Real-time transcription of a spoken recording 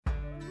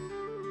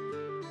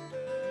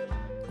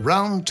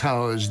Round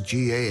Towers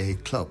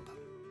GAA Club.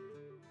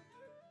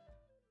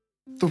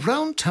 The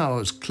Round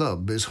Towers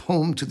Club is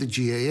home to the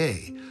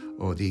GAA,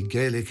 or the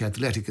Gaelic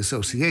Athletic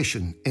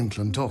Association, in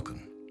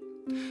Clondalkin.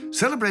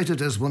 Celebrated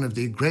as one of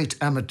the great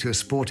amateur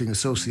sporting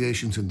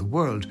associations in the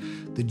world,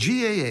 the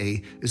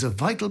GAA is a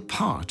vital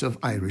part of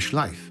Irish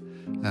life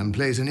and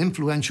plays an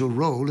influential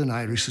role in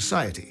Irish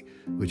society,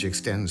 which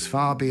extends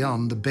far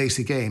beyond the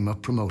basic aim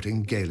of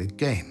promoting Gaelic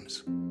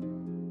games.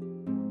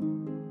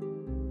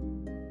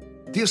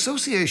 The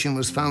association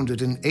was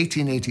founded in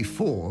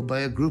 1884 by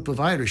a group of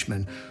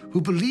Irishmen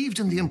who believed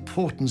in the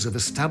importance of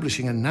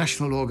establishing a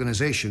national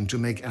organisation to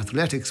make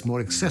athletics more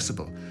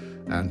accessible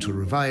and to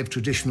revive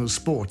traditional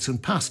sports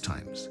and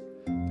pastimes.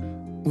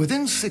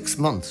 Within 6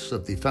 months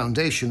of the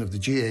foundation of the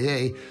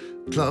GAA,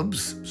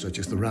 clubs, such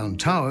as the Round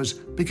Towers,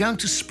 began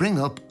to spring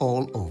up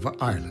all over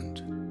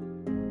Ireland.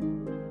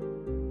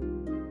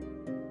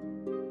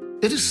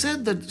 It is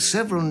said that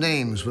several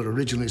names were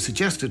originally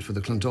suggested for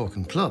the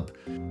Clondalkin Club,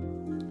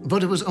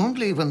 but it was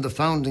only when the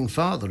founding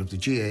father of the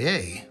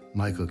GAA,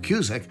 Michael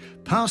Cusack,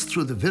 passed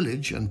through the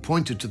village and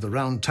pointed to the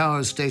Round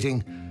Towers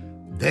stating,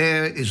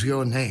 "There is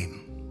your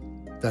name,"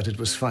 that it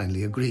was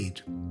finally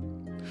agreed.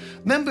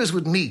 Members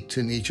would meet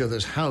in each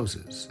other's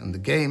houses, and the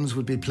games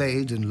would be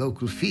played in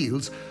local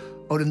fields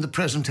or in the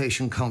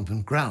Presentation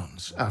Convent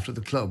grounds after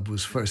the club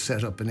was first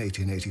set up in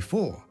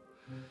 1884.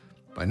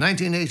 By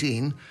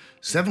 1918,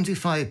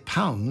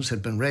 £75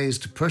 had been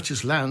raised to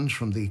purchase land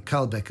from the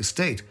Calbeck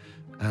estate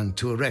and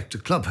to erect a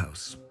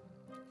clubhouse.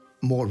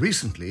 More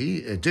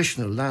recently,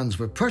 additional lands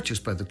were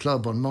purchased by the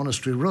club on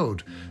Monastery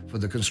Road for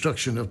the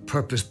construction of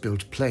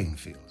purpose-built playing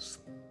fields.